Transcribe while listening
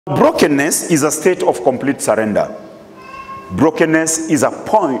Brokenness is a state of complete surrender. Brokenness is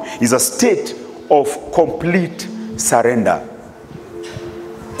a state of complete surrender.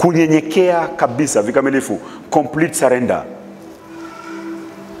 Kunyenyekea kabisa, vikamilifu, complete surrender.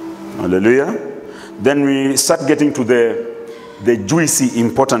 Hallelujah. Then we start getting to the juicy,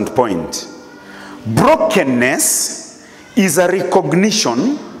 important point. Brokenness is a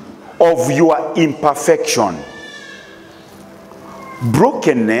recognition of your imperfection.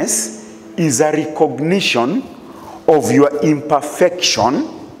 Brokenness is a recognition of your imperfection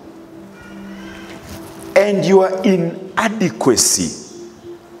and your inadequacy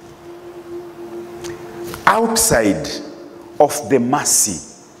outside of the mercy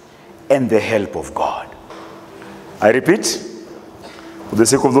and the help of God. I repeat, for the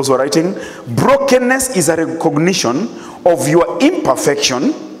sake of those who are writing, brokenness is a recognition of your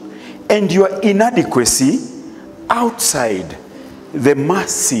imperfection and your inadequacy outside the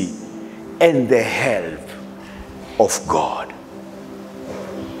mercy and the help of God.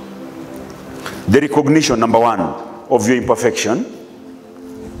 The recognition, number one, of your imperfection,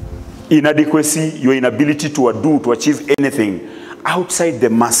 inadequacy, your inability to achieve anything outside the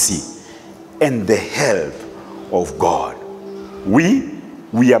mercy and the help of God.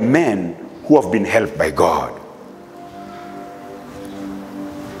 We are men who have been helped by God.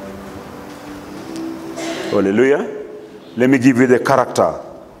 Hallelujah. Let me give you the character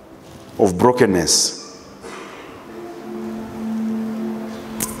of brokenness.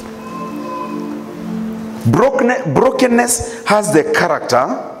 Brokenness has the character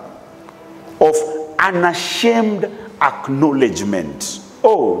of unashamed acknowledgement.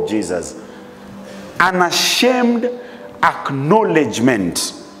 Oh, Jesus. Unashamed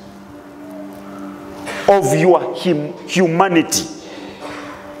acknowledgement of your humanity.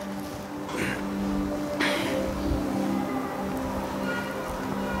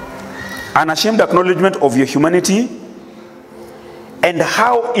 Unashamed acknowledgement of your humanity and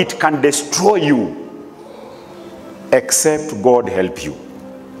how it can destroy you except God help you.